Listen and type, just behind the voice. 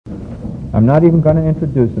I'm not even going to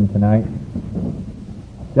introduce him tonight.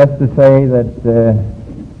 Just to say that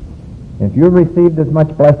if you've received as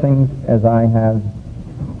much blessings as I have,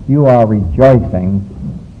 you are rejoicing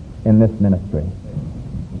in this ministry.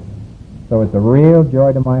 So it's a real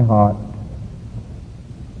joy to my heart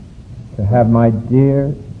to have my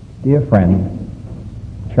dear, dear friend,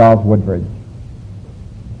 Charles Woodbridge,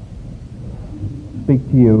 speak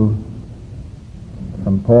to you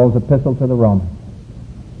from Paul's epistle to the Romans.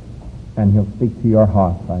 And he'll speak to your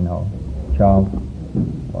hearts, I know. Charles,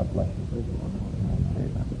 God bless you.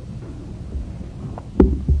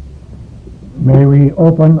 May we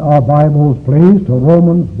open our Bibles, please, to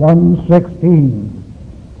Romans 1:16.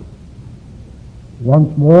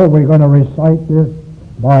 Once more, we're going to recite this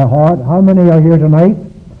by heart. How many are here tonight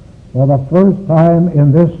for the first time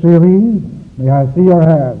in this series? May I see your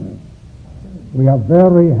hands? We are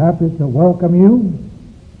very happy to welcome you.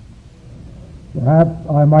 Perhaps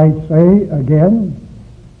I might say again,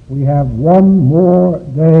 we have one more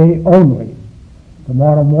day only.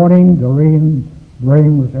 Tomorrow morning, Doreen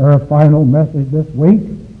brings her final message this week,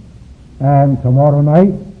 and tomorrow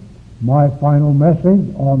night, my final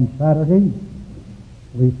message on Saturday.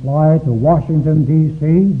 We fly to Washington,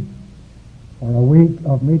 D.C. for a week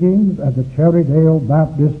of meetings at the Cherrydale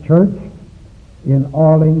Baptist Church in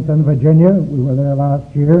Arlington, Virginia. We were there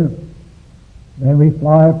last year. Then we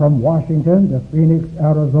fly from Washington to Phoenix,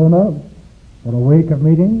 Arizona for a week of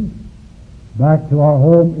meetings. Back to our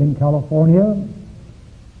home in California.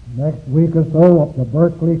 Next week or so up to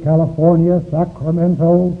Berkeley, California,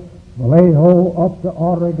 Sacramento, Vallejo, up to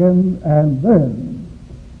Oregon, and then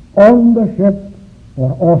on the ship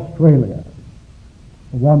for Australia.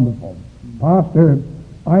 Wonderful. Pastor,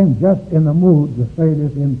 I'm just in the mood to say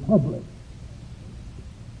this in public.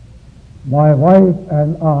 My wife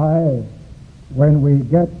and I, when we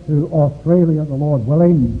get to Australia, the Lord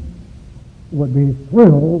willing, would be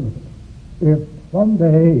thrilled if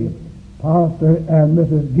someday Pastor and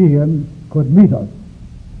Mrs. Guillen could meet us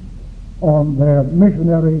on their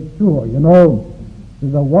missionary tour. You know,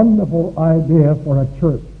 it's a wonderful idea for a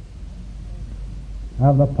church.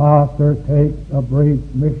 Have the pastor take a brief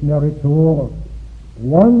missionary tour.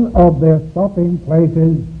 One of their stopping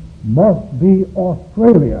places must be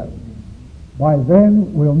Australia. By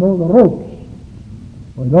then, we'll know the ropes.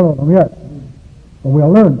 We don't know them yet, but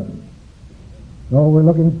we'll learn them. So we're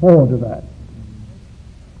looking forward to that.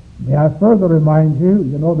 May I further remind you,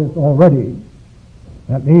 you know this already,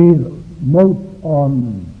 that these notes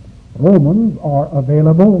on Romans are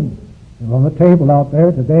available. They're on the table out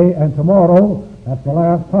there today and tomorrow. That's the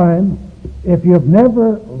last time. If you've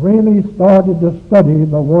never really started to study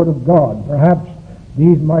the Word of God, perhaps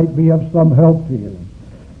these might be of some help to you.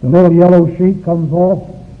 The little yellow sheet comes off,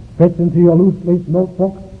 fits into your loose leaf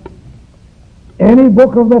notebook. Any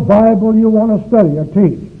book of the Bible you want to study or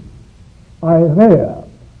teach, Isaiah,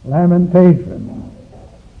 Lamentation,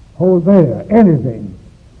 Hosea, anything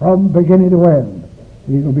from beginning to end.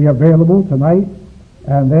 These will be available tonight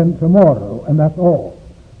and then tomorrow, and that's all.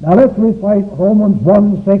 Now let's recite Romans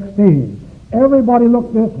 1:16. Everybody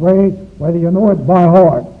look this way, whether you know it by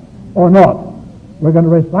heart or not. We're going to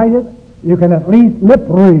recite it. You can at least lip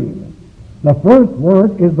read. The first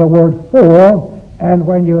word is the word for, and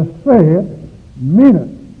when you say it, mean it.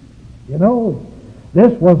 You know,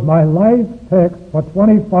 this was my life text for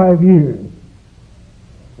 25 years.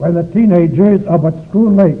 When the teenagers up at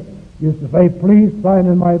Schoon Lake used to say, please sign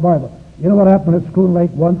in my Bible. You know what happened at Schoon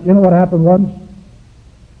Lake once? You know what happened once?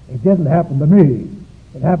 It didn't happen to me.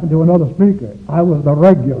 It happened to another speaker. I was the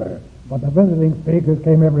regular, but the visiting speakers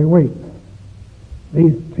came every week.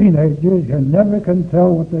 These teenagers, you never can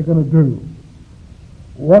tell what they're going to do.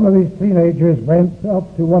 One of these teenagers went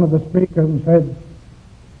up to one of the speakers and said,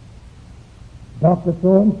 Dr.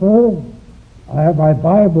 So-and-so, I have my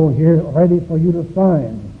Bible here ready for you to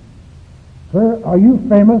sign. Sir, are you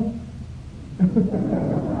famous?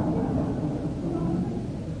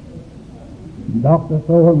 Dr.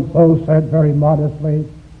 So-and-so said very modestly,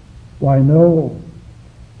 why no,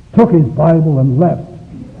 took his Bible and left.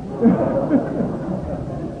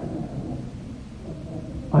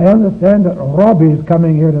 I understand that Robbie's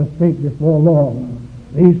coming here to speak before long.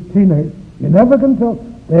 These teenagers, you never can tell.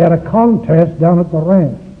 They had a contest down at the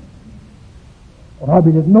ranch.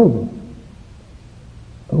 Robbie didn't know this.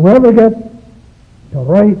 Whoever gets to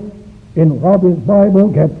write in Robbie's Bible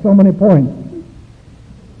gets so many points.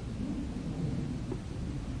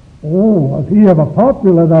 Oh, was he ever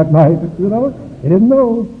popular that night? You know, he didn't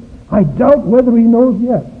know. I doubt whether he knows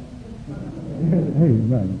yet.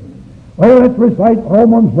 Amen. Well, let's recite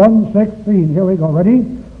Romans 1:16. Here we go. Ready?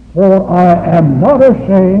 For I am not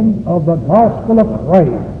ashamed of the gospel of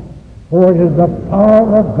Christ, For it is the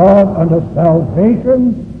power of God unto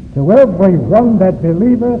salvation to every one that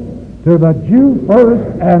believeth, to the Jew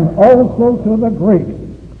first, and also to the Greek.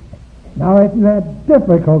 Now, if you have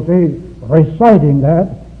difficulty reciting that,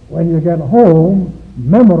 when you get home,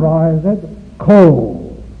 memorize it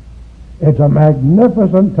cold. It's a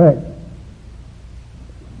magnificent text.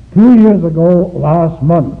 2 years ago, last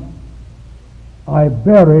month, I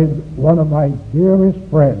buried one of my dearest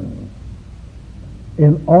friends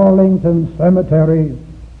in Arlington Cemetery,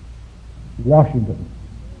 Washington.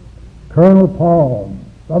 Colonel Palm.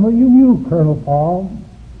 Some of you knew Colonel Palm.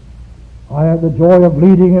 I had the joy of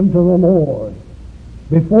leading him to the Lord.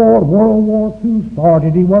 Before World War II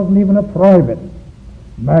started, he wasn't even a private.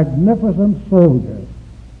 Magnificent soldier.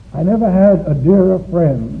 I never had a dearer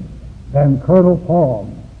friend than Colonel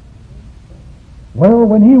Palm. Well,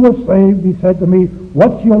 when he was saved, he said to me,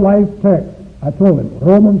 "What's your life text?" I told him,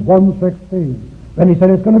 Romans 1:16. Then he said,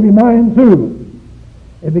 "It's going to be mine too."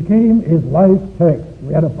 It became his life text.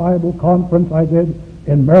 We had a Bible conference I did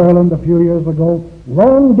in Maryland a few years ago.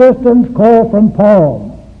 Long distance call from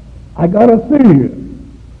Palm. "I got to see you."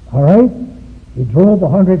 All right? He drove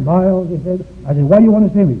 100 miles. He said, I said, "Why do you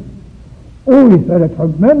want to see me?" "Oh," he said, "a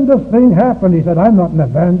tremendous thing happened." He said, "I'm not an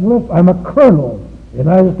evangelist. I'm a colonel,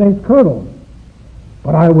 United States colonel.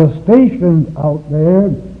 But I was stationed out there.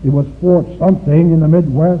 It was Fort something in the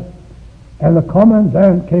Midwest. And the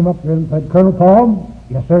commandant came up there and said, "Colonel Palm."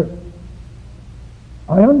 "Yes, sir."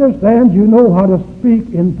 "I understand you know how to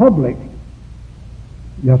speak in public."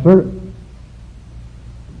 "Yes, sir."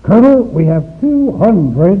 "Colonel, we have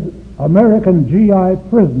 200 American GI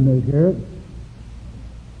prisoners here.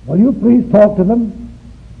 Will you please talk to them?"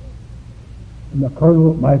 And the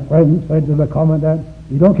colonel, my friend, said to the commandant,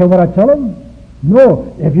 "You don't care what I tell them?" "No,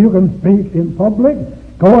 if you can speak in public,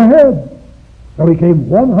 go ahead." So he came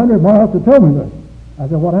 100 miles to tell me this. I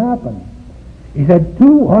said, "What happened?" He said,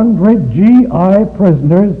 200 GI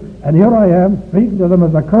prisoners, and here I am speaking to them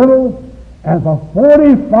as a colonel, and for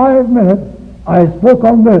 45 minutes I spoke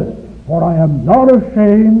on this: "For I am not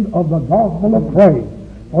ashamed of the gospel of Christ,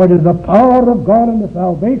 for it is the power of God unto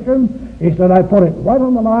salvation." He said, I put it right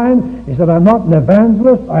on the line. He said, "I'm not an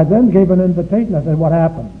evangelist." I then gave an invitation. I said, "What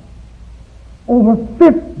happened?" Over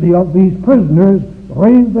 50 of these prisoners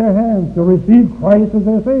raised their hands to receive Christ as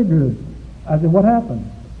their Savior. I said, "What happened?"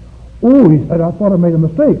 "Oh," he said, "I thought I made a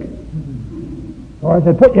mistake." So I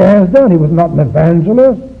said, "Put your hands down." He was not an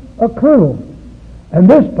evangelist, a colonel. And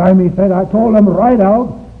this time he said, I told them right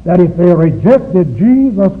out that if they rejected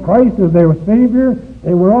Jesus Christ as their Savior,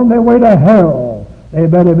 they were on their way to hell. They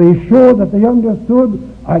better be sure that they understood.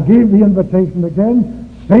 I gave the invitation again.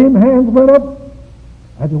 Same hands went up.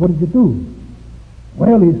 I said, "What did you do?"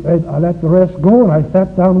 "Well," he said, "I let the rest go, and I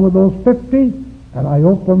sat down with those 50, and I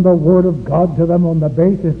opened the Word of God to them on the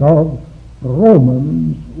basis of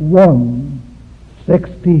Romans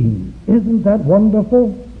 1:16. Isn't that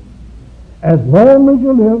wonderful? As long as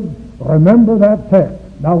you live, remember that text.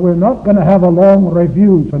 Now, we're not going to have a long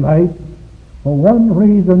review tonight for one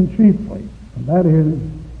reason chiefly, and that is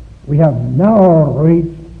we have now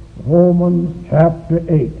reached Romans chapter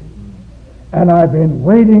 8. And I've been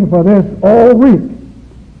waiting for this all week.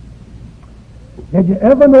 Did you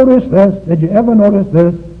ever notice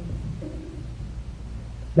this?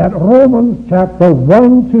 That Romans chapter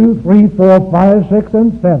 1, 2, 3, 4, 5, 6,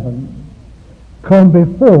 and 7 come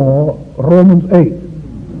before Romans 8.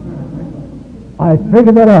 I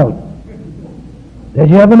figured that out. Did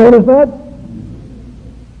you ever notice that?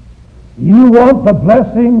 You want the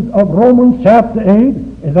blessings of Romans chapter 8?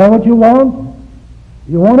 Is that what you want?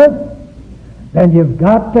 You want it? Then you've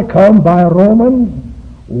got to come by Romans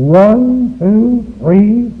 1, 2,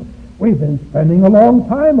 3. We've been spending a long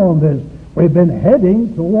time on this. We've been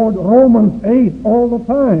heading toward Romans 8 all the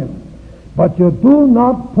time. But you do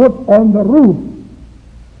not put on the roof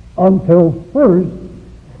until first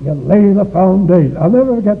you lay the foundation. I'll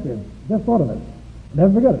never forget this. Just thought of it.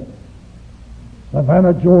 Never forget it.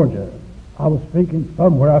 Savannah, Georgia. I was speaking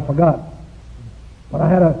somewhere, I forgot. But I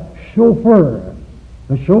had a chauffeur.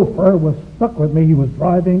 The chauffeur was stuck with me. He was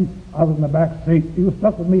driving. I was in the back seat. He was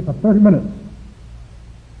stuck with me for 30 minutes.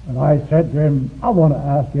 And I said to him, "I want to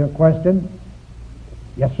ask you a question."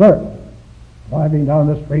 "Yes, sir." Driving down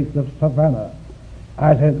the streets of Savannah.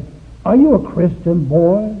 I said, "Are you a Christian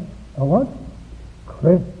boy?" "A what?"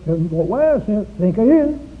 "Christian boy." "Well, I think I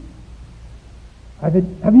is." I said,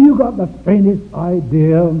 "Have you got the faintest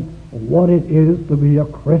idea of what it is to be a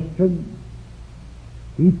Christian?"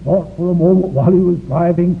 He thought for a moment while he was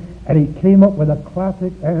driving, and he came up with a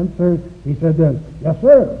classic answer. He said this: "Yes,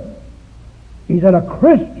 sir." He said, "A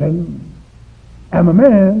Christian am a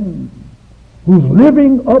man who's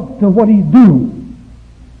living up to what he do.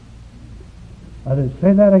 I did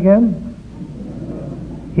say that again.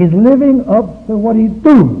 He's living up to what he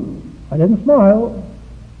do. I didn't smile.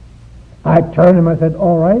 I turned him and I said,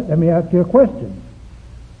 all right, let me ask you a question.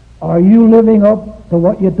 Are you living up to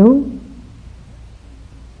what you do?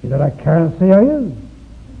 He said, I can't say I is.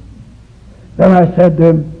 Then I said to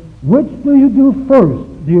him, which do you do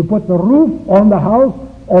first? Do you put the roof on the house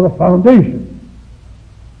or the foundation?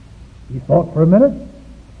 He thought for a minute.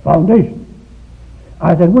 Foundation.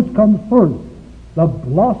 I said, which comes first, the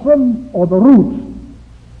blossom or the roots?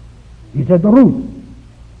 He said, the roots.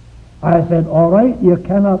 I said, all right, you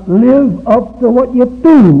cannot live up to what you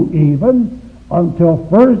do even until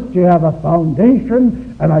first you have a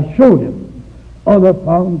foundation, and I showed him. Other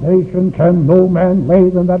foundation can no man lay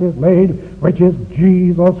than that is laid, which is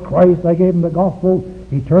Jesus Christ. I gave him the gospel.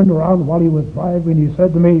 He turned around while he was driving. He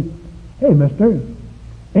said to me, hey, mister,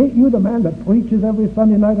 ain't you the man that preaches every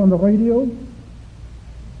Sunday night on the radio?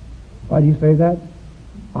 Why do you say that?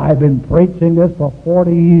 I've been preaching this for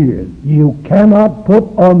 40 years. You cannot put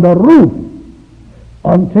on the roof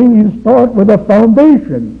until you start with a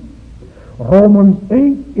foundation. Romans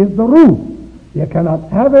 8 is the roof. You cannot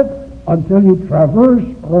have it until you traverse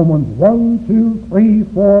Romans 1, 2, 3,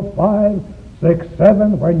 4, 5, 6,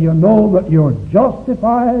 7, when you know that you're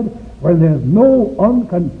justified, when there's no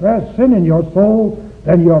unconfessed sin in your soul,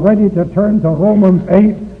 then you're ready to turn to Romans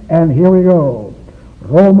 8, and here we go.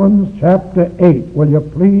 Romans chapter 8. Will you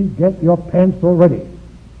please get your pencil ready?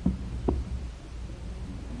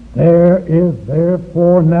 There is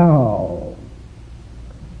therefore now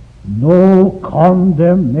no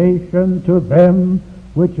condemnation to them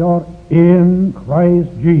which are in Christ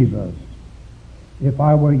Jesus. If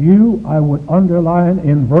I were you, I would underline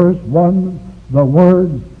in verse 1 the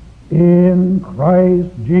words, in Christ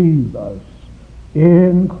Jesus.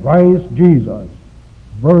 In Christ Jesus.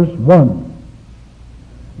 Verse 1.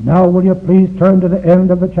 Now will you please turn to the end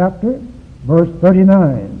of the chapter, verse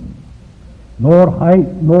 39. Nor height,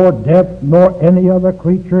 nor depth, nor any other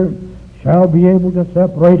creature shall be able to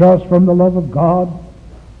separate us from the love of God,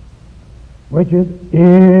 which is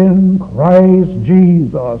in Christ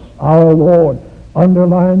Jesus our Lord.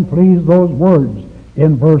 Underline, please, those words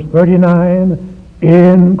in verse 39,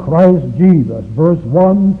 in Christ Jesus. Verse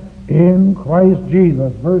 1, in Christ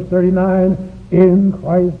Jesus. Verse 39, in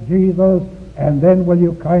Christ Jesus. And then will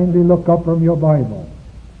you kindly look up from your Bible.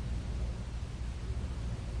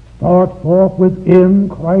 Starts off with in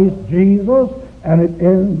Christ Jesus, and it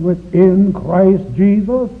ends with in Christ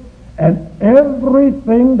Jesus, and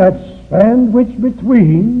everything that's sandwiched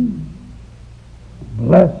between,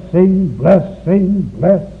 blessing, blessing,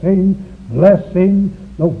 blessing, blessing.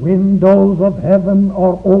 The windows of heaven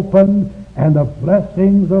are open, and the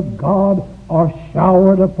blessings of God are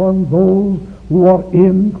showered upon those who are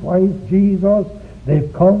in Christ Jesus.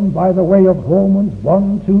 They've come by the way of Romans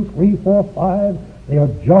 1, 2, 3, 4, 5. They are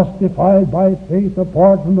justified by faith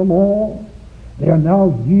apart from the law. They are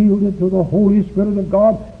now yielded to the Holy Spirit of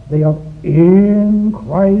God. They are in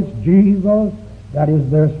Christ Jesus. That is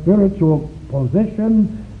their spiritual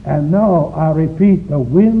position. And now, I repeat, the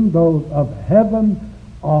windows of heaven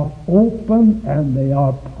are open and they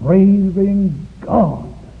are praising God.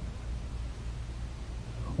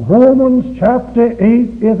 Romans chapter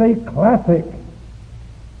 8 is a classic.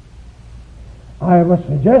 I have a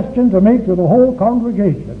suggestion to make to the whole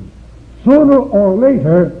congregation. Sooner or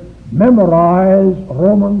later, memorize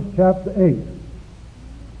Romans chapter 8.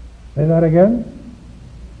 Say that again.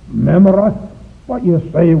 Memorize. What you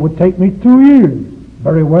say would take me 2 years.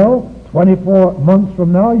 Very well. 24 months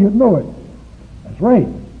from now, you'd know it. That's right.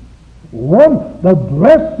 One, the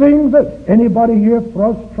blessings that anybody here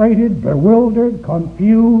frustrated, bewildered,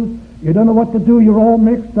 confused, you don't know what to do, you're all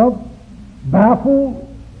mixed up, baffled.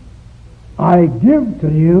 I give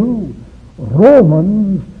to you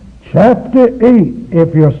Romans chapter 8.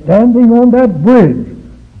 If you're standing on that bridge,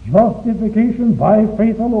 justification by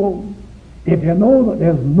faith alone, if you know that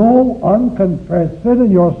there's no unconfessed sin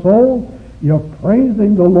in your soul, you're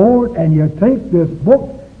praising the Lord, and you take this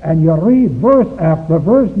book and you read verse after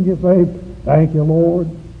verse, and you say, thank you, Lord.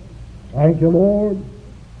 Thank you, Lord.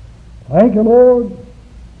 Thank you, Lord.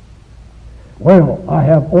 Well, I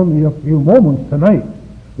have only a few moments tonight.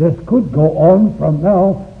 This could go on from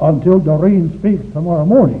now until Doreen speaks tomorrow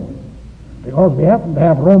morning, because we happen to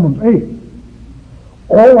have Romans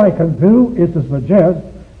 8. All I can do is to suggest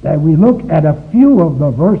that we look at a few of the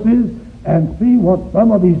verses and see what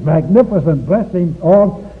some of these magnificent blessings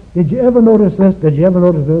are. Did you ever notice this? Did you ever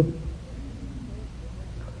notice this?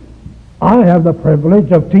 I have the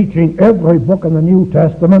privilege of teaching every book in the New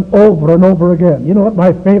Testament over and over again. You know what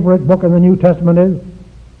my favorite book in the New Testament is?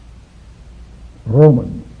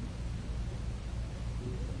 Romans.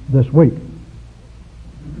 This week.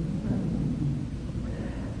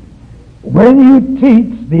 When you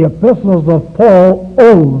teach the epistles of Paul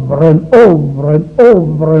over and over and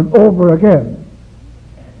over and over again,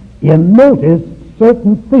 you notice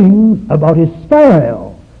certain things about his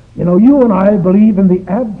style. You know, you and I believe in the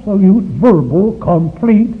absolute, verbal,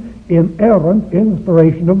 complete, inerrant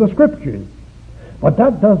inspiration of the Scriptures. But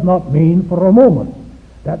that does not mean for a moment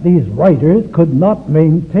that these writers could not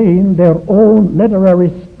maintain their own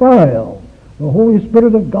literary style. The Holy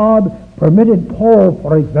Spirit of God permitted Paul,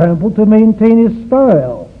 for example, to maintain his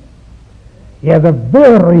style. He has a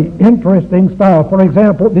very interesting style. For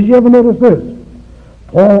example, did you ever notice this?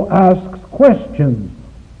 Paul asks questions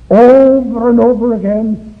over and over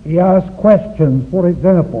again. He asks questions. For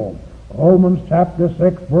example, Romans chapter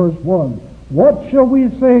 6, verse 1. What shall we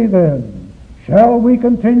say then? Shall we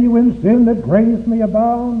continue in sin that grace may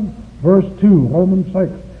abound? Verse 2, Romans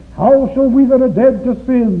 6. How shall we that are dead to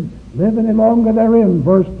sin live any longer therein?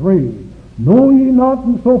 Verse 3. Know ye not,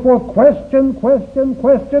 and so forth. Question, question,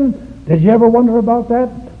 question. Did you ever wonder about that?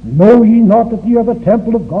 Know ye not that ye are the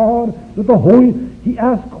temple of God, that the Holy... He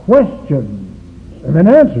asks questions and then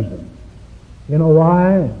answers them. You know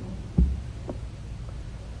why?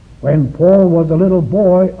 When Paul was a little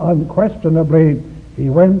boy, unquestionably,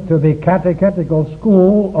 he went to the catechetical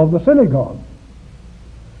school of the synagogue.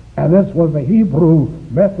 And this was the Hebrew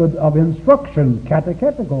method of instruction,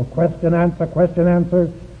 catechetical, question, answer, question,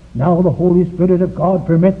 answer. Now the Holy Spirit of God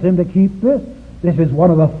permits him to keep this. This is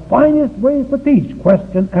one of the finest ways to teach,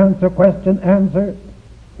 question, answer, question, answer.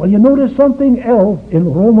 Well, you notice something else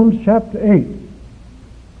in Romans chapter 8.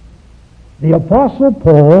 The Apostle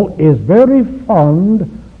Paul is very fond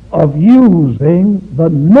of using the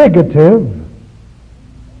negative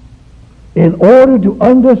in order to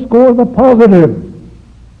underscore the positive.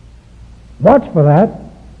 Watch for that.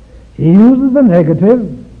 He uses the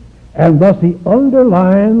negative, and thus he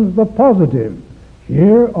underlines the positive.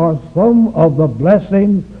 Here are some of the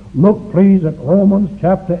blessings. Look, please, at Romans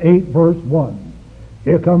chapter 8, verse 1.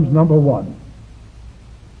 Here comes number 1.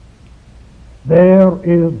 There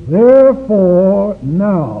is therefore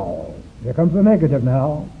now, here comes the negative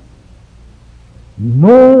now,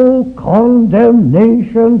 no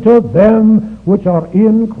condemnation to them which are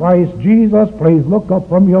in Christ Jesus. Please look up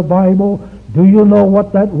from your Bible. Do you know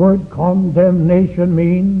what that word condemnation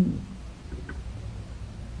means?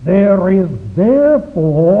 There is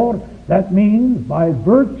therefore, that means by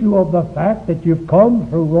virtue of the fact that you've come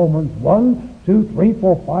through Romans 1, 2, 3,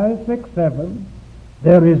 4, 5, 6, 7,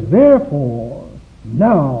 there is therefore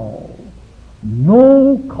now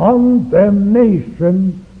no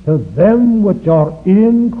condemnation to them which are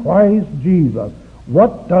in Christ Jesus.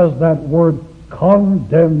 What does that word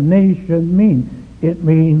condemnation mean? It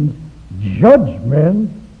means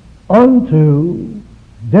judgment unto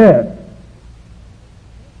death.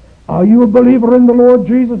 Are you a believer in the Lord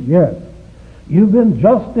Jesus? Yes. You've been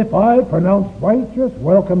justified, pronounced righteous,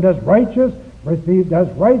 welcomed as righteous, received as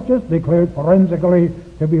righteous, declared forensically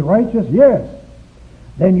to be righteous? Yes.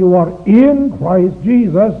 Then you are in Christ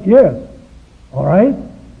Jesus? Yes. All right?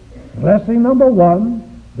 Blessing number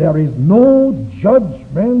 1, there is no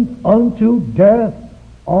judgment unto death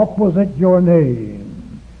opposite your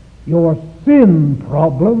name. Your sin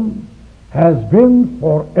problem has been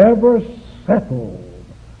forever settled.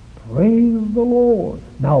 Praise the Lord.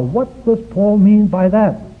 Now, what does Paul mean by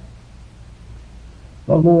that?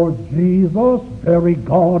 The Lord Jesus, very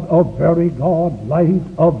God of very God, light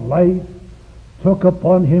of light, took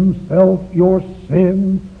upon himself your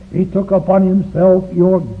sin. He took upon himself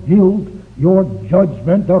your guilt, your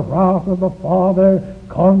judgment, the wrath of the Father,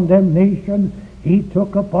 condemnation. He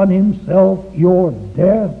took upon himself your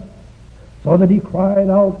death, so that he cried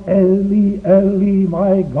out, Eli, Eli,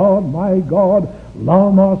 my God,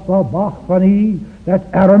 lama sabachthani. That's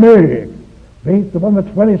Aramaic, based upon the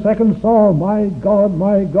 22nd Psalm. My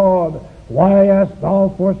God, why hast thou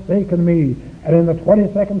forsaken me? And in the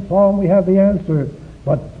 22nd Psalm we have the answer,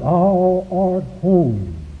 but thou art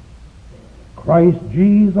holy. Christ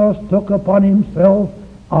Jesus took upon himself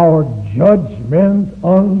our judgment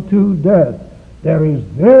unto death. There is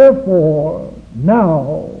therefore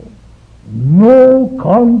now no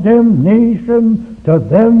condemnation to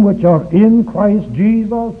them which are in Christ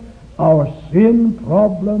Jesus. Our sin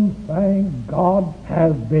problem, thank God,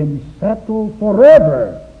 has been settled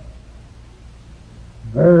forever.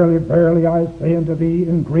 Verily, verily, I say unto thee,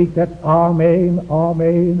 in Greek that's Amen,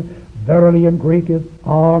 Amen. Verily in Greek is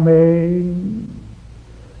Amen.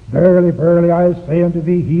 Verily, verily, I say unto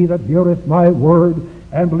thee, he that heareth my word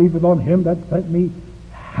and believeth on him that sent me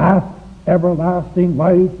hath everlasting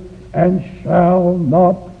life, and shall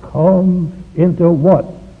not come into what?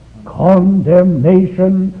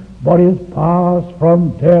 Condemnation, but is passed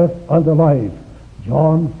from death unto life.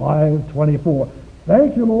 John 5:24.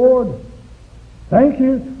 Thank you, Lord. Thank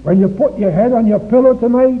you. When you put your head on your pillow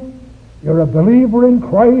tonight, you're a believer in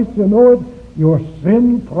Christ, you know it. Your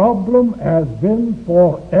sin problem has been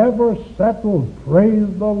forever settled. Praise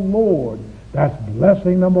the Lord. That's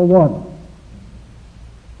blessing number one.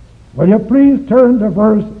 Will you please turn to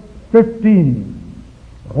verse 15?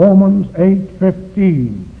 Romans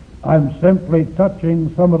 8:15. I'm simply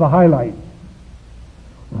touching some of the highlights.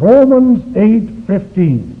 Romans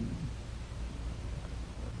 8:15.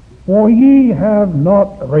 For ye have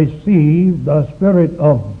not received the spirit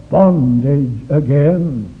of bondage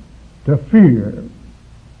again to fear,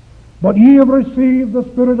 but ye have received the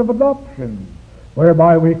spirit of adoption,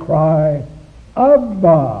 whereby we cry,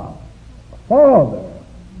 Abba, Father.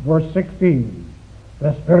 Verse 16.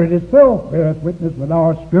 The Spirit itself beareth witness with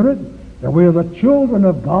our spirit that we are the children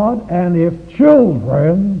of God, and if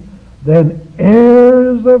children, then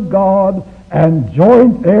heirs of God, and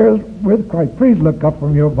joint heirs with Christ. Please look up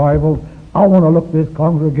from your Bibles. I want to look this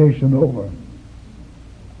congregation over.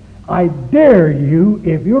 I dare you,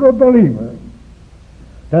 if you're a believer,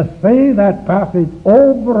 to say that passage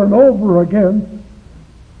over and over again,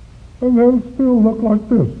 and they'll still look like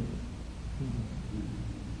this.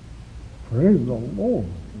 Praise the Lord.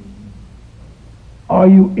 Are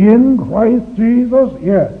you in Christ Jesus?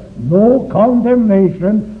 Yes. No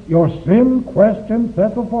condemnation. Your sin question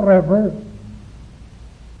settled forever.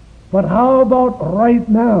 But how about right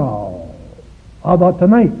now? How about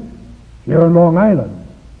tonight? Here in Long Island.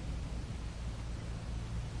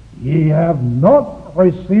 Ye have not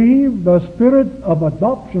received the spirit of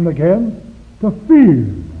adoption again to fear,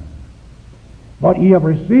 but ye have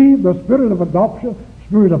received the spirit of adoption,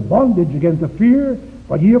 spirit of bondage again to fear,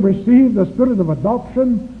 but ye have received the spirit of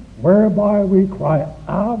adoption, whereby we cry,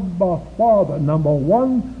 Abba, Father. Number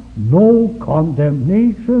one, no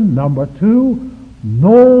condemnation. Number two,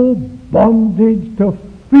 no bondage to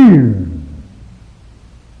fear.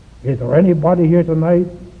 Is there anybody here tonight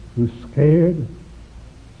who's scared?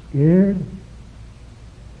 Scared?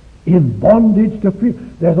 In bondage to fear?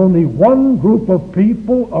 There's only one group of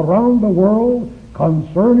people around the world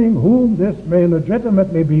concerning whom this may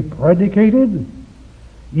legitimately be predicated.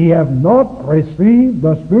 Ye have not received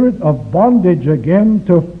the spirit of bondage again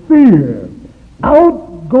to fear.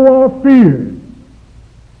 Out go our fears.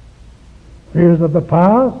 Fears of the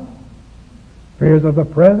past, fears of the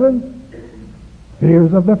present,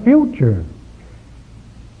 fears of the future.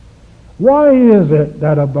 Why is it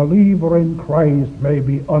that a believer in Christ may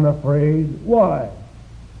be unafraid? Why?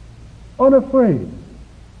 Unafraid.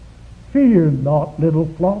 Fear not, little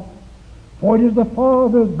flock, for it is the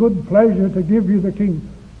Father's good pleasure to give you the kingdom.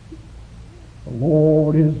 The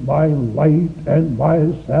Lord is my light and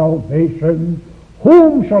my salvation.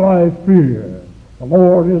 Whom shall I fear? The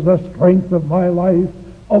Lord is the strength of my life.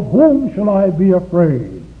 Of whom shall I be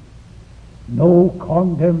afraid? No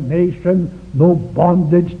condemnation, no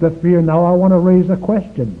bondage to fear. Now I want to raise a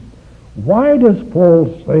question. Why does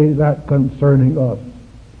Paul say that concerning us?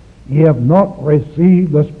 Ye have not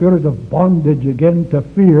received the spirit of bondage again to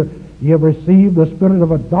fear. Ye have received the spirit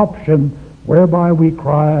of adoption, whereby we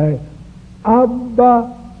cry,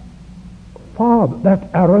 Abba, Father.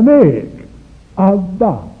 That's Aramaic.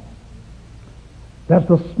 Abba. That's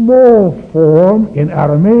the small form in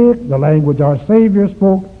Aramaic, the language our Savior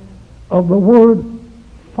spoke, of the word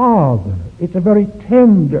Father. It's a very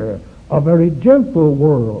tender, a very gentle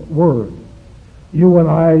word. You and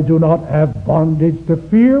I do not have bondage to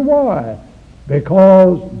fear. Why?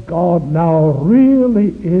 Because God now really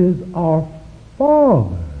is our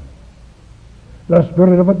Father. The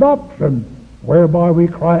spirit of adoption, whereby we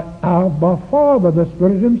cry, Abba, Father. The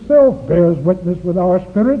Spirit Himself bears witness with our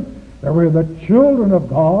spirit that we're the children of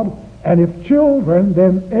God, and if children,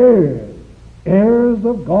 then heirs, heirs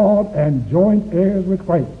of God and joint heirs with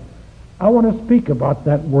Christ. I want to speak about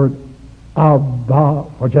that word Abba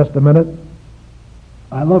for just a minute.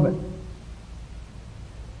 I love it.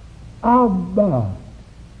 Abba,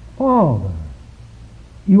 Father.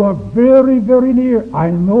 You are very, very near. I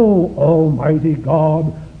know, Almighty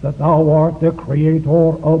God, that Thou art the Creator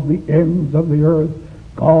of the ends of the earth.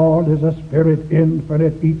 God is a Spirit,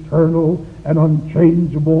 infinite, eternal, and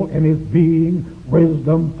unchangeable in His being,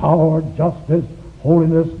 wisdom, power, justice,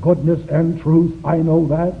 holiness, goodness, and truth. I know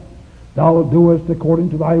that. Thou doest according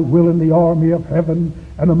to thy will in the army of heaven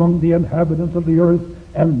and among the inhabitants of the earth,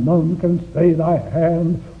 and none can stay thy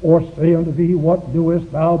hand or say unto thee, What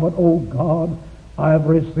doest thou? But, O God, I have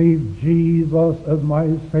received Jesus as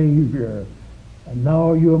my Savior, and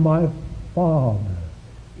now you are my Father,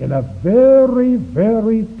 in a very,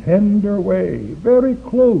 very tender way, very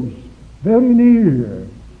close, very near,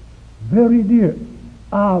 very dear.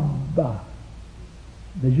 Abba.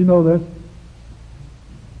 Did you know this?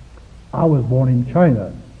 I was born in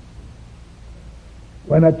China.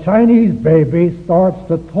 When a Chinese baby starts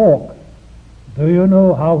to talk, do you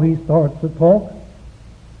know how he starts to talk?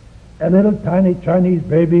 A little tiny Chinese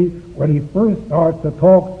baby, when he first starts to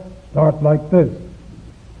talk, starts like this.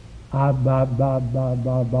 Ah, ba, ba, ba,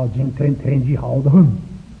 ba, ba, jing, ten, ten, ji, hao, dun.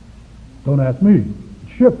 Don't ask me.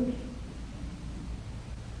 Ships.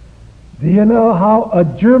 Do you know how a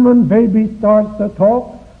German baby starts to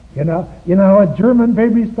talk? You know how a German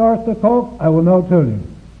baby starts to talk? I will now tell you.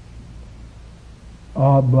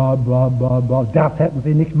 Ah, blah, blah, blah, blah. Das hätten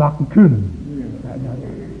Sie nicht machen können.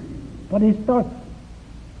 But he starts.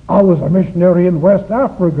 I was a missionary in West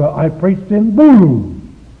Africa. I preached in Bulu.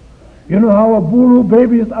 You know how a Bulu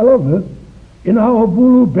baby is, I love this. You know how a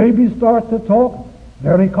Bulu baby starts to talk?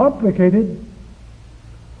 Very complicated.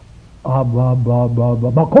 Ah, blah, blah, blah,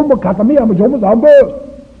 blah. Makomba katamia majomas amba.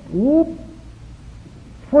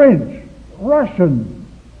 French, Russian,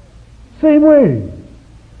 same way.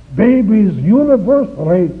 Babies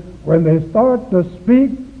universally, when they start to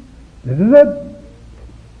speak, this is it.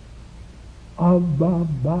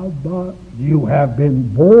 You have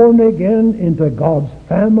been born again into God's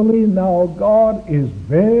family. Now God is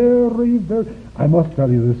very, very... I must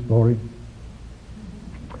tell you this story.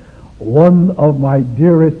 One of my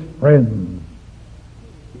dearest friends,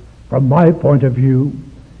 from my point of view,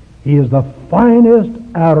 he is the finest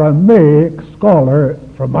Aramaic scholar,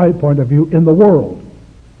 from my point of view, in the world.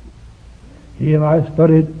 He and I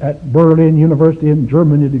studied at Berlin University in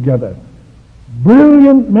Germany together.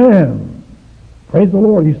 Brilliant man. Praise the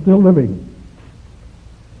Lord, he's still living.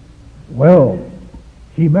 Well,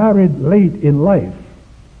 he married late in life.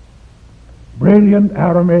 Brilliant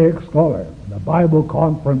Aramaic scholar. In a Bible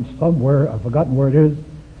conference somewhere, I've forgotten where it is,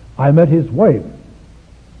 I met his wife.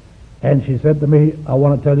 And she said to me, I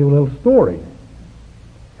want to tell you a little story.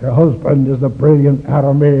 Her husband is a brilliant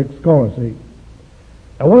Aramaic scholar, see.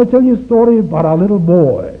 I want to tell you a story about a little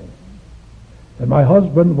boy. And my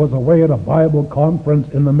husband was away at a Bible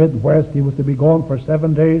conference in the Midwest. He was to be gone for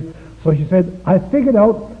 7 days. So she said, I figured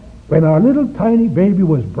out when our little tiny baby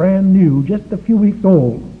was brand new, just a few weeks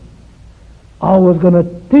old, I was going to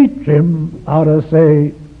teach him how to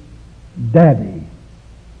say, Daddy.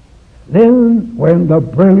 Then when the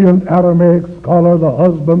brilliant Aramaic scholar, the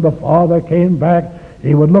husband, the father came back,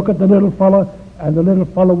 he would look at the little fellow, and the little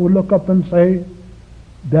fellow would look up and say,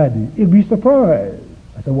 Daddy. He'd be surprised.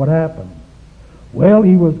 I said, what happened? Well,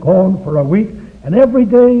 he was gone for a week, and every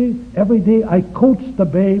day I coached the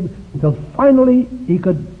babe till finally he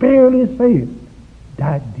could barely say it.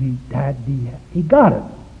 Daddy, Daddy. He got it.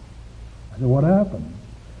 I said, what happened?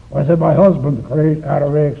 Well, I said, my husband, the great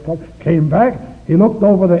Aramaic scholar, came back. He looked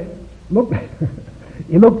over the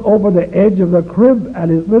edge of the crib at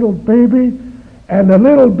his little baby, and the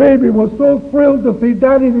little baby was so thrilled to see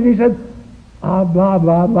Daddy that he said, ah, blah,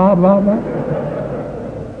 blah, blah, blah, blah.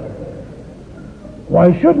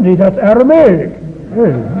 Why shouldn't he? That's Aramaic.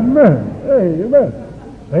 Amen. Amen.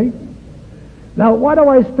 See? Now, why do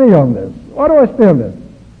I stay on this? Why do I stay on this?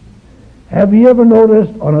 Have you ever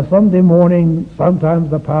noticed on a Sunday morning, sometimes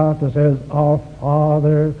the pastor says, Our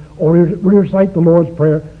Father, or we recite the Lord's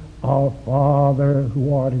Prayer, Our Father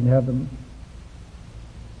who art in heaven.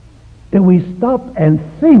 Do we stop and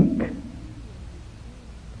think?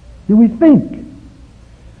 Do we think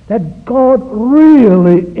that God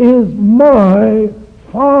really is my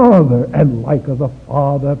Father? And like as a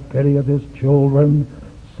father pitieth his children,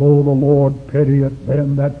 so the Lord pitieth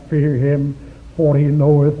them that fear him, for he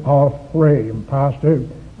knoweth our frame. Pastor,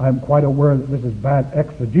 I'm quite aware that this is bad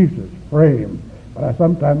exegesis, frame. But I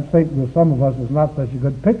sometimes think that some of us is not such a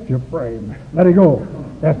good picture frame. Let it go.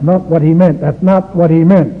 That's not what he meant. That's not what he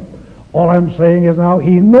meant. All I'm saying is now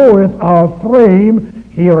he knoweth our frame.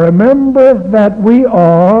 He remembers that we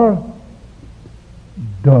are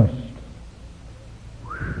dust.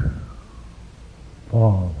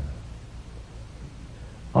 Father.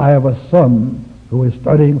 I have a son who is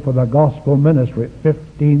studying for the gospel ministry,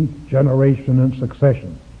 15th generation in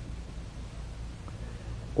succession.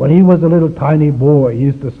 When he was a little tiny boy, he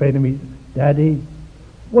used to say to me, Daddy,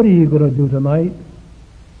 what are you going to do tonight?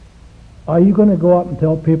 Are you going to go out and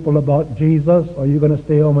tell people about Jesus, or are you going to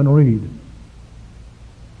stay home and read?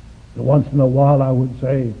 And once in a while I would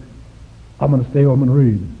say, I'm going to stay home and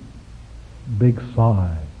read. Big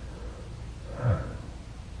sigh.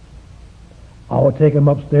 I would take him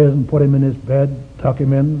upstairs and put him in his bed, tuck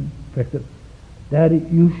him in, fix it. Daddy,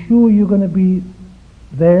 you sure you're going to be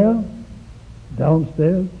there,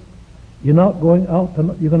 downstairs? You're not going out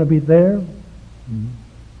tonight? You're going to be there?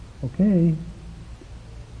 Okay.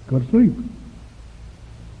 Go to sleep.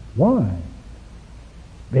 Why?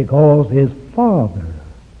 Because his father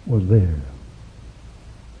was there.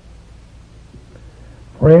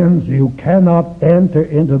 Friends, you cannot enter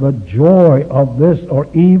into the joy of this or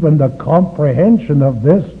even the comprehension of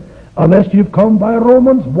this unless you've come by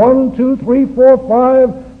Romans 1, 2, 3, 4,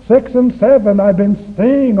 5, 6, and 7. I've been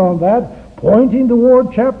staying on that, pointing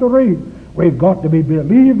toward chapter 8. We've got to be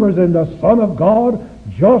believers in the Son of God,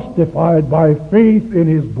 justified by faith in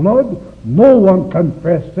His blood. No one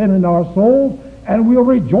confess sin in our souls, and we're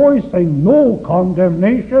rejoicing. No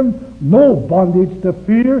condemnation, no bondage to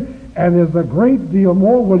fear, and there's a great deal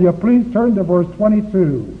more. Will you please turn to verse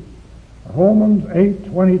 22? Romans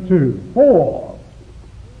 8:22. For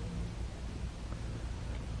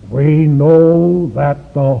we know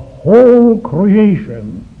that the whole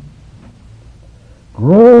creation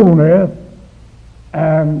groaneth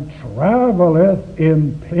and traveleth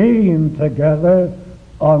in pain together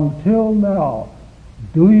until now.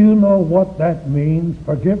 Do you know what that means?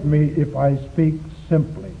 Forgive me if I speak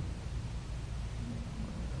simply.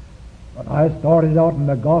 When I started out in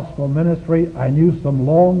the gospel ministry, I knew some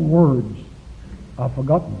long words. I've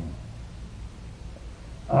forgotten them.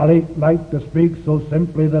 I like to speak so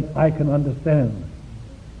simply that I can understand.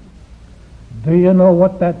 Do you know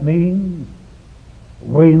what that means?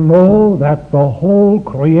 We know that the whole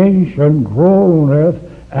creation groaneth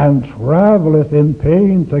and traveleth in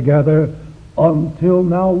pain together until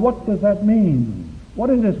now. What does that mean? What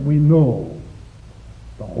is this we know?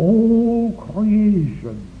 The whole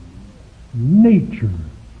creation, nature,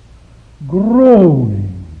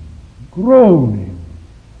 groaning.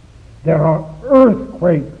 There are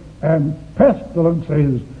earthquakes and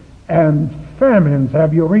pestilences and famines.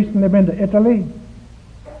 Have you recently been to Italy?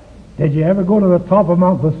 Did you ever go to the top of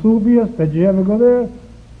Mount Vesuvius? Did you ever go there?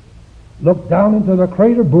 Look down into the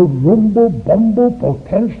crater, rumble, bumble,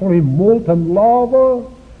 potentially molten lava.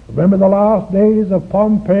 Remember the last days of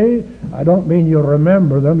Pompeii? I don't mean you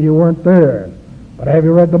remember them, you weren't there. But have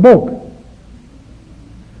you read the book?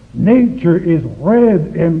 Nature is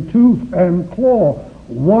red in tooth and claw.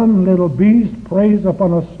 One little beast preys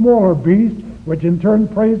upon a smaller beast, which in turn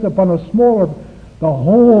preys upon a smaller. The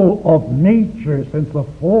whole of nature since the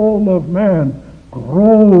fall of man,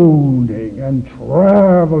 groaning and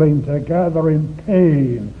traveling together in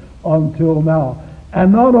pain until now.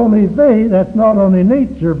 And not only they, that's not only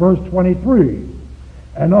nature, verse 23.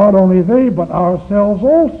 And not only they, but ourselves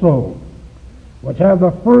also, which have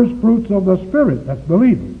the first fruits of the Spirit, that's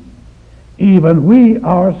believers. Even we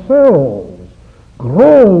ourselves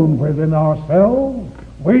groan within ourselves,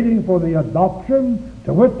 waiting for the adoption,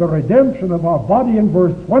 to wit, the redemption of our body. In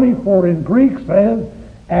verse 24 in Greek says,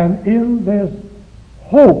 and in this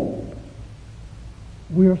hope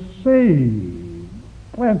we're saved.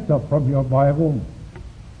 Glance up from your Bible.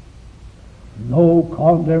 No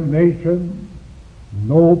condemnation,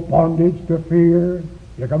 no bondage to fear.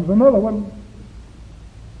 Here comes another one.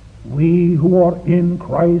 We who are in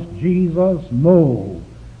Christ Jesus know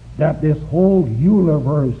that this whole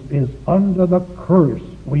universe is under the curse.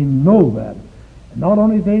 We know that. Not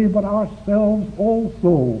only they, but ourselves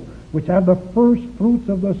also, which have the first fruits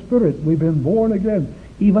of the Spirit. We've been born again.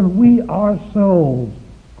 Even we ourselves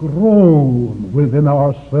groan within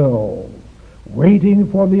ourselves,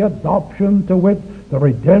 waiting for the adoption, to wit, the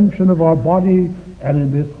redemption of our body, and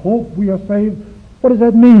in this hope we are saved. What does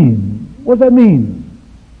that mean? What does that mean?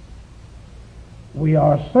 We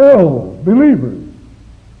ourselves, believers,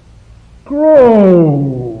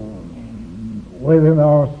 groan within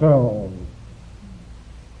ourselves.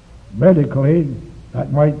 Medically,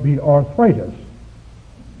 that might be arthritis.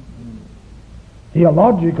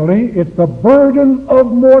 Theologically, it's the burden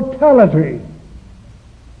of mortality.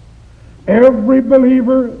 Every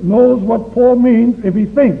believer knows what Paul means if he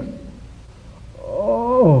thinks,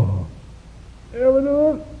 oh, ever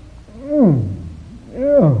do it?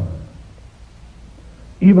 Yeah.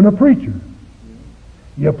 Even a preacher.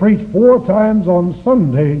 You preach 4 times on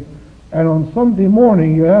Sunday, and on Sunday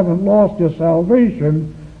morning you haven't lost your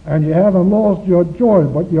salvation, and you haven't lost your joy,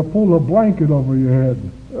 but you pull a blanket over your head.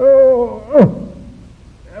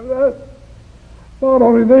 Not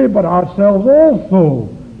only they, but ourselves also,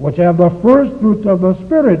 which have the first fruits of the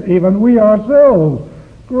Spirit, even we ourselves,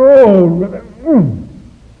 groan,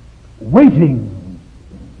 waiting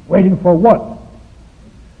Waiting for what?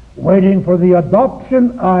 Waiting for the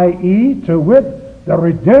adoption, i.e., to wit, the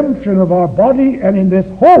redemption of our body, and in this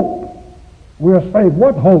hope we are saved.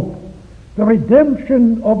 What hope? The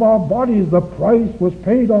redemption of our bodies. The price was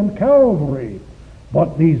paid on Calvary.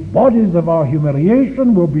 But these bodies of our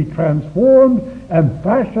humiliation will be transformed and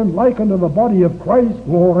fashioned like unto the body of Christ's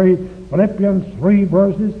glory. Philippians 3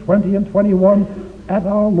 verses 20 and 21. At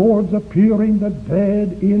our Lord's appearing, the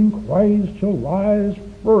dead in Christ shall rise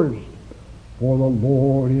first. For the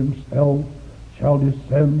Lord himself shall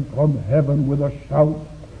descend from heaven with a shout,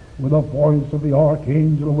 with the voice of the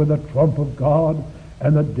archangel, with the trump of God,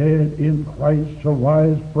 and the dead in Christ shall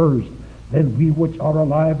rise first. Then we which are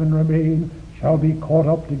alive and remain shall be caught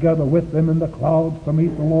up together with them in the clouds to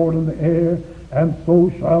meet the Lord in the air, and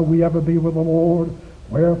so shall we ever be with the Lord.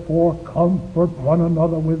 Wherefore comfort one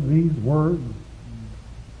another with these words.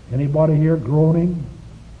 Anybody here groaning?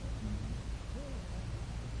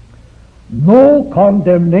 No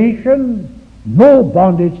condemnation, no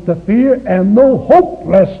bondage to fear, and no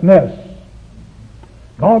hopelessness.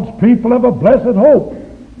 God's people have a blessed hope.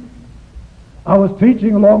 I was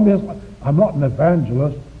teaching along this. I'm not an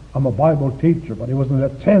evangelist. I'm a Bible teacher, but it was in a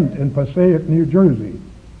tent in Passaic, New Jersey.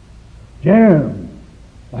 Jammed.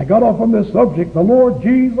 I got off on this subject. The Lord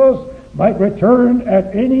Jesus might return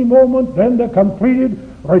at any moment, then the completed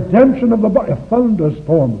redemption of the body. A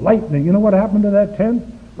thunderstorm, lightning. You know what happened to that tent?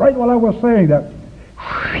 Right while I was saying that,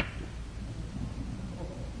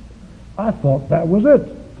 I thought that was it.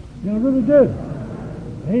 I really did.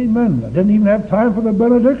 Amen. I didn't even have time for the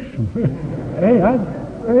benediction.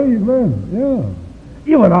 Amen. Yeah.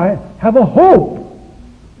 You and I have a hope,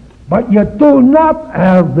 but you do not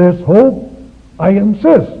have this hope, I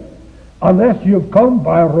insist, unless you've come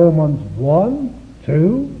by Romans 1,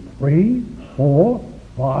 2, 3, 4,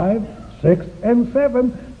 5, 6, and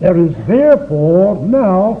 7. There is therefore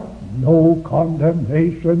now no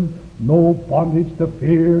condemnation, no bondage to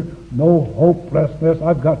fear, no hopelessness.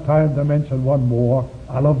 I've got time to mention one more.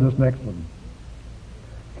 I love this next one.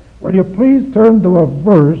 Will you please turn to a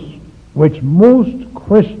verse which most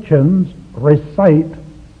Christians recite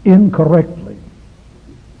incorrectly?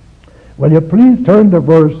 Will you please turn to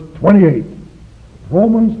verse 28?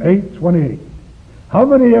 Romans 8:28. How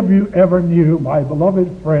many of you ever knew my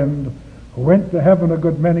beloved friend who went to heaven a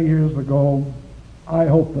good many years ago? I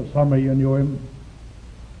hope that some of you knew him.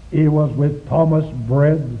 He was with Thomas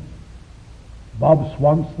Bread, Bob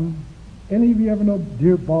Swanson. Any of you ever know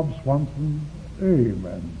dear Bob Swanson?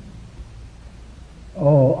 Amen.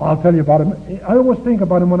 Oh, I'll tell you about him. I always think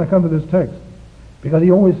about him when I come to this text, because he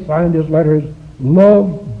always signed his letters,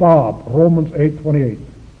 Love Bob, Romans 8:28.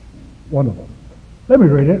 Wonderful. Let me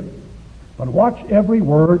read it. But watch every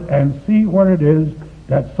word and see where it is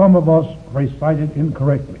that some of us recited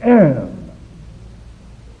incorrectly. And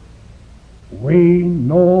we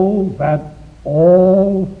know that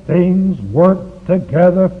all things work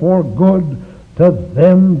together for good to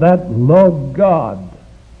them that love God,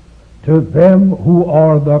 to them who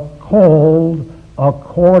are the called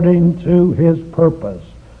according to his purpose.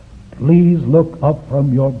 Please look up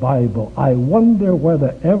from your Bible. I wonder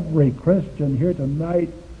whether every Christian here tonight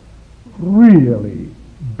really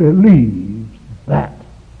believes that.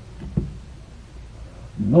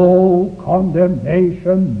 No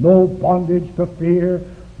condemnation, no bondage to fear,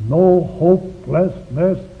 no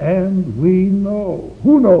hopelessness, and we know.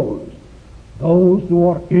 Who knows? Those who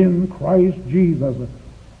are in Christ Jesus.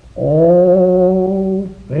 All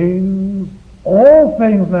things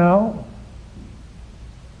now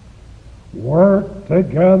work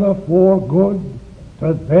together for good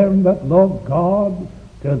to them that love God,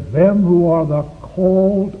 to them who are the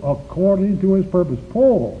called according to his purpose.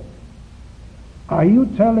 Paul, are you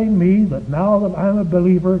telling me that now that I'm a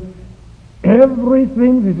believer,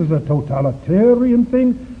 everything, this is a totalitarian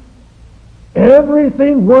thing,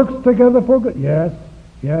 everything works together for good? Yes,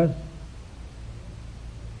 yes.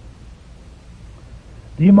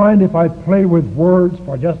 Do you mind if I play with words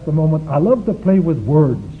for just a moment? I love to play with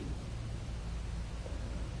words.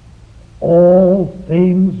 All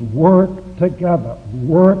things work together,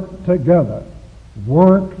 work together,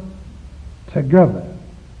 work together.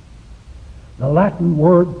 The Latin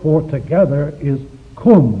word for together is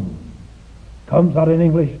cum. Comes out in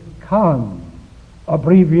English con,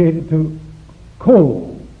 abbreviated to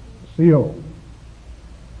co, C-O.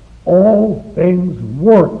 All things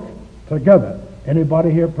work together.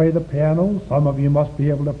 Anybody here play the piano? Some of you must be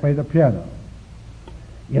able to play the piano.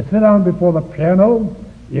 You sit down before the piano,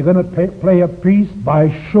 you're going to play a piece by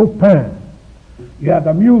Chopin. You have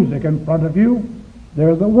the music in front of you.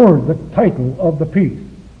 There's the word, the title of the piece.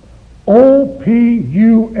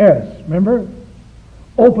 O-P-U-S, remember?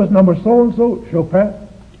 Opus number so-and-so, Chopin.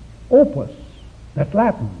 Opus, that's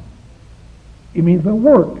Latin. It means the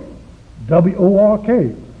work.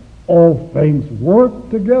 W-O-R-K. All things work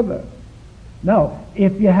together. Now,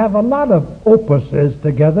 if you have a lot of opuses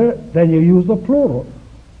together, then you use the plural.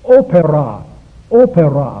 Opera,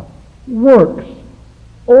 opera, works,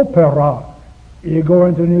 opera. You go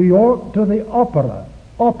into New York to the opera,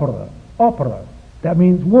 opera, opera. That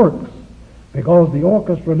means works, because the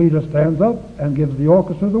orchestra leader stands up and gives the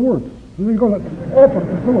orchestra the words. So you go, opera,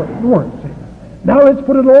 the words. See? Now let's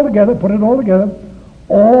put it all together,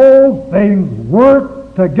 All things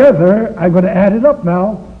work together. I'm going to add it up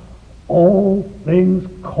now. All things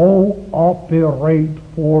cooperate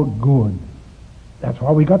for good. That's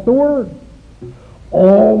why we got the word.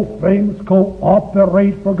 All things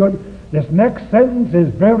cooperate for good. This next sentence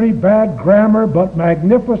is very bad grammar, but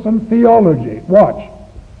magnificent theology. Watch.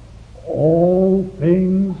 All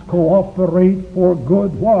things cooperate for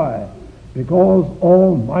good. Why? Because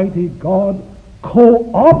Almighty God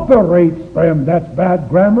cooperates them. That's bad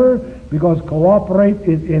grammar, because cooperate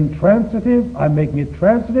is intransitive. I'm making it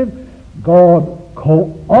transitive. God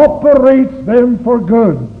cooperates them for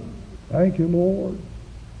good. Thank you, Lord.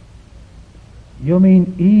 You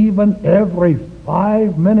mean even every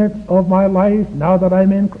 5 minutes of my life, now that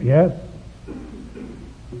I'm in? Yes.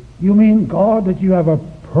 You mean, God, that you have a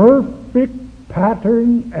perfect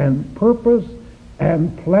pattern and purpose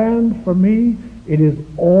and plan for me? It is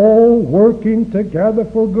all working together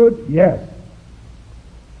for good? Yes.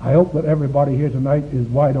 I hope that everybody here tonight is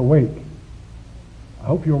wide awake. I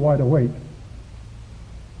hope you're wide awake.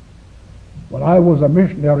 When I was a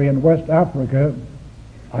missionary in West Africa,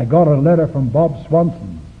 I got a letter from Bob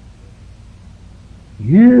Swanson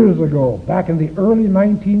years ago, back in the early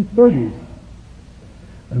 1930s.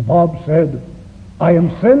 And Bob said, I am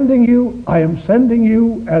sending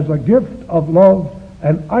you as a gift of love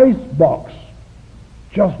an ice box,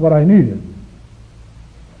 just what I needed.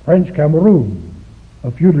 French Cameroon,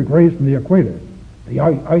 a few degrees from the equator. The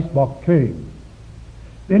ice box came.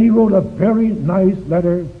 Then he wrote a very nice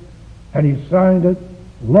letter, and he signed it,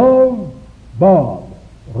 Love, Bob,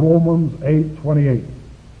 Romans 8:28.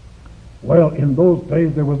 Well, in those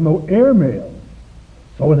days there was no airmail.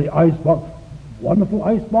 So in the icebox, wonderful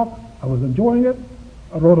icebox, I was enjoying it,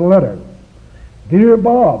 I wrote a letter. Dear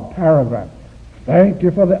Bob, paragraph, thank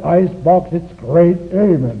you for the icebox, it's great,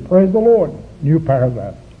 amen, praise the Lord. New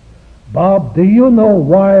paragraph. Bob, do you know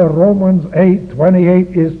why Romans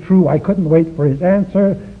 8:28 is true? I couldn't wait for his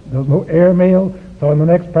answer. There was no airmail. So in the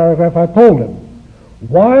next paragraph I told him,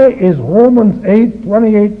 why is Romans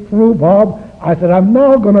 8:28 true, Bob? I said, I'm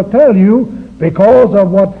now going to tell you because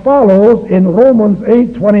of what follows in Romans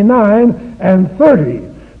 8:29 and 30.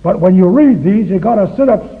 But when you read these, you got to sit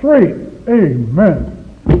up straight. Amen.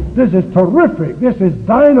 This is terrific. This is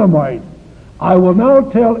dynamite. I will now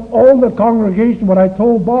tell all the congregation what I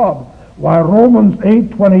told Bob, why Romans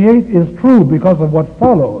 8:28 is true because of what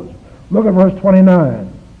follows. Look at verse 29.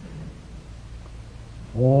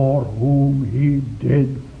 For whom he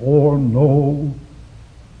did foreknow,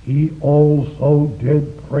 he also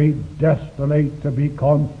did predestinate to be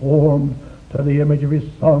conformed to the image of his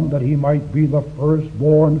Son, that he might be the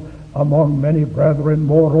firstborn among many brethren.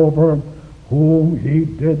 Moreover, whom he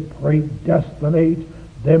did predestinate,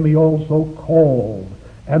 them he also called.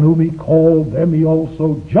 And whom he called, them he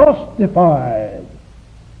also justified.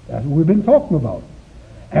 That's what we've been talking about.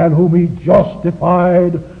 And whom he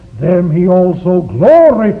justified, them he also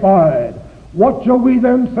glorified. What shall we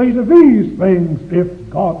then say to these things? If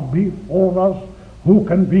God be for us, who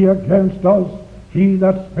can be against us? He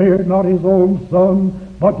that spared not his own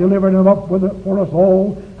Son, but delivered him up for us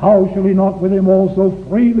all, how shall he not with him also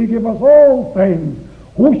freely give us all things?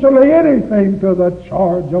 Who shall lay anything to the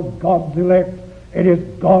charge of God's elect? It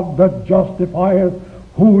is God that justifieth.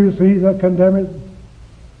 Who is he that condemneth?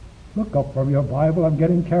 Look up from your Bible. I'm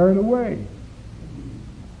getting carried away.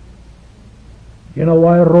 You know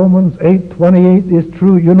why Romans 8:28 is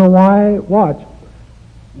true? You know why? Watch.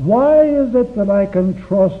 Why is it that I can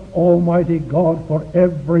trust Almighty God for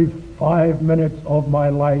every 5 minutes of my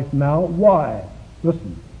life now? Why?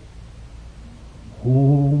 Listen.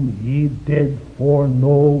 Whom he did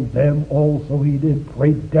foreknow, them also he did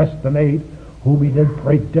predestinate. Whom he did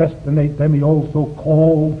predestinate, them he also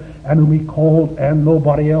called. And whom he called and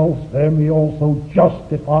nobody else, them he also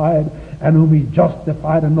justified. And whom he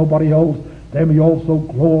justified and nobody else, them he also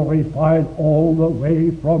glorified. All the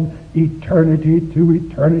way from eternity to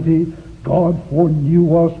eternity, God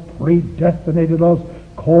foreknew us, predestinated us,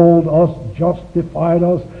 called us, justified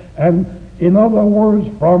us, and in other words,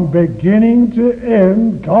 from beginning to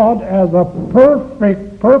end, God has a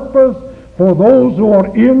perfect purpose for those who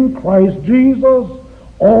are in Christ Jesus,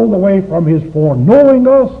 all the way from His foreknowing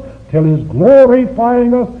us till His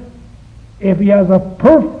glorifying us. If He has a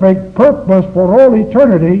perfect purpose for all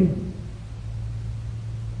eternity,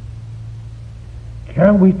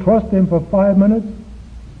 can we trust Him for 5 minutes?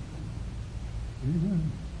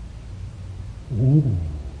 Ooh.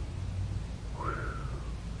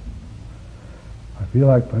 I feel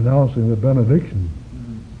like pronouncing the benediction,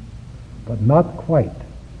 but not quite.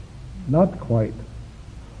 Not quite.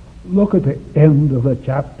 Look at the end of the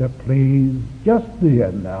chapter, please. Just the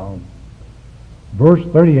end now. Verse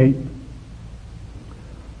 38.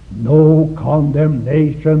 No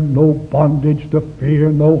condemnation, no bondage to fear,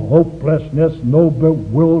 no hopelessness, no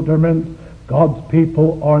bewilderment. God's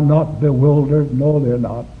people are not bewildered. No, they're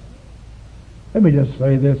not. Let me just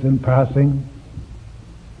say this in passing.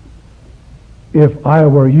 If I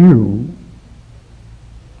were you,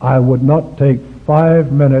 I would not take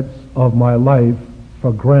 5 minutes of my life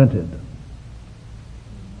for granted.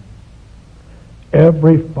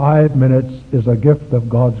 Every 5 minutes is a gift of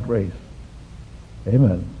God's grace.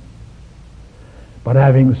 Amen. But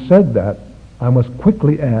having said that, I must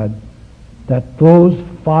quickly add that those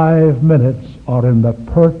 5 minutes are in the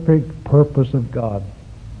perfect purpose of God.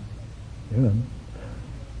 Amen.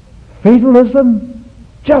 Fatalism,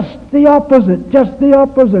 just the opposite, just the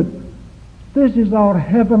opposite. This is our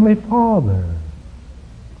Heavenly Father.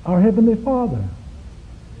 Our Heavenly Father.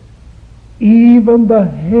 Even the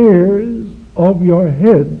hairs of your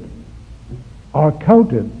head are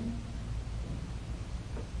counted.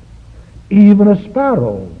 Even a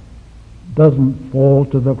sparrow doesn't fall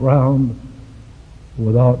to the ground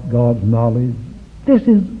without God's knowledge. This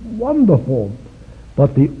is wonderful.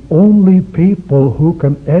 But the only people who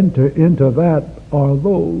can enter into that are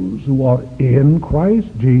those who are in Christ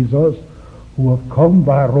Jesus, who have come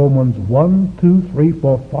by Romans 1, 2, 3,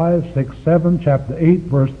 4, 5, 6, 7, chapter 8,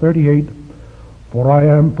 verse 38. For I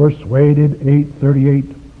am persuaded,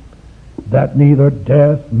 8:38, that neither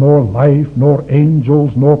death, nor life, nor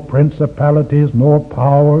angels, nor principalities, nor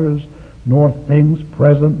powers, nor things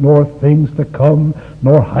present, nor things to come,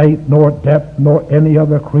 nor height, nor depth, nor any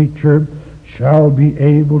other creature shall be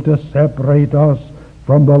able to separate us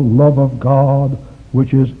from the love of God,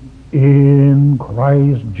 which is in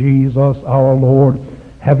Christ Jesus our Lord.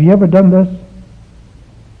 Have you ever done this?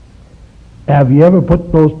 Have you ever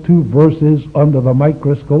put those two verses under the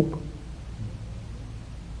microscope?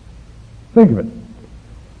 Think of it.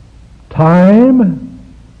 Time,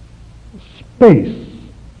 space.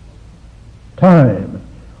 Time.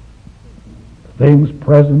 Things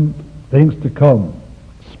present, things to come.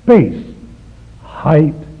 Space.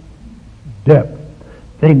 Height, depth.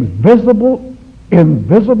 Things visible,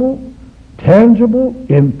 invisible, tangible,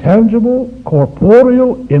 intangible,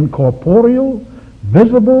 corporeal, incorporeal,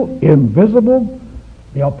 visible, invisible.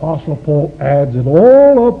 The Apostle Paul adds it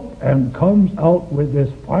all up and comes out with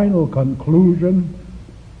this final conclusion: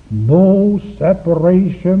 no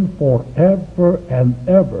separation forever and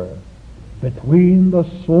ever between the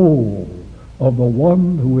soul of the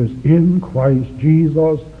one who is in Christ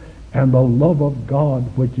Jesus and the love of God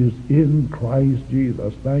which is in Christ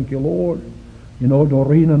Jesus. Thank you, Lord. You know,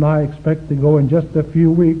 Doreen and I expect to go in just a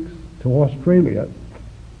few weeks to Australia.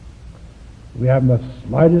 We haven't the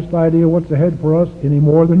slightest idea what's ahead for us any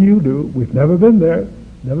more than you do. We've never been there.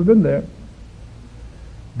 Never been there.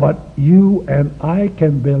 But you and I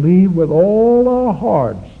can believe with all our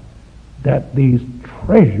hearts that these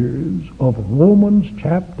treasures of Romans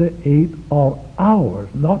chapter 8 are ours,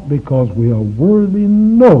 not because we are worthy,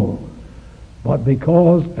 no, but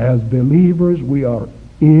because as believers we are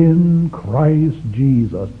in Christ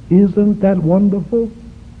Jesus. Isn't that wonderful?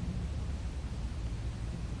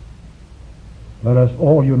 Let us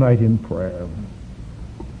all unite in prayer.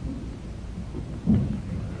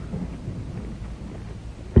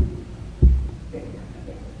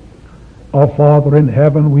 Our Father in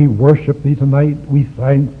heaven, we worship Thee tonight. We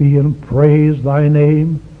thank Thee and praise Thy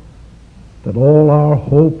name, that all our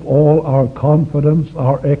hope, all our confidence,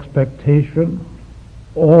 our expectation,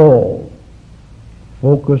 all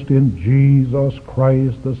focused in Jesus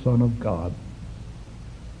Christ, the Son of God.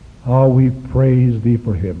 How we praise Thee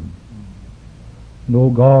for Him. And, oh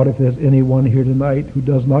God, if there's anyone here tonight who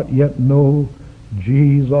does not yet know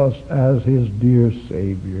Jesus as his dear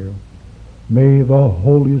Savior, may the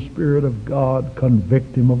Holy Spirit of God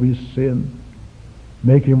convict him of his sin.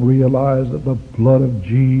 Make him realize that the blood of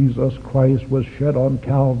Jesus Christ was shed on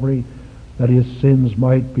Calvary that his sins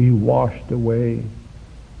might be washed away.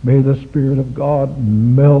 May the Spirit of God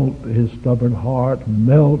melt his stubborn heart,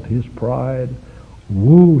 melt his pride,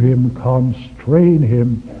 woo him, constrain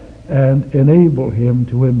him, and enable him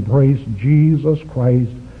to embrace Jesus Christ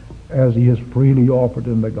as he is freely offered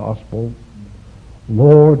in the gospel.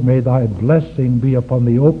 Lord, may thy blessing be upon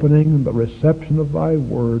the opening and the reception of thy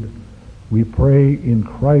word. We pray in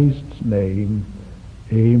Christ's name.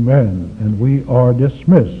 Amen. And we are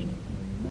dismissed.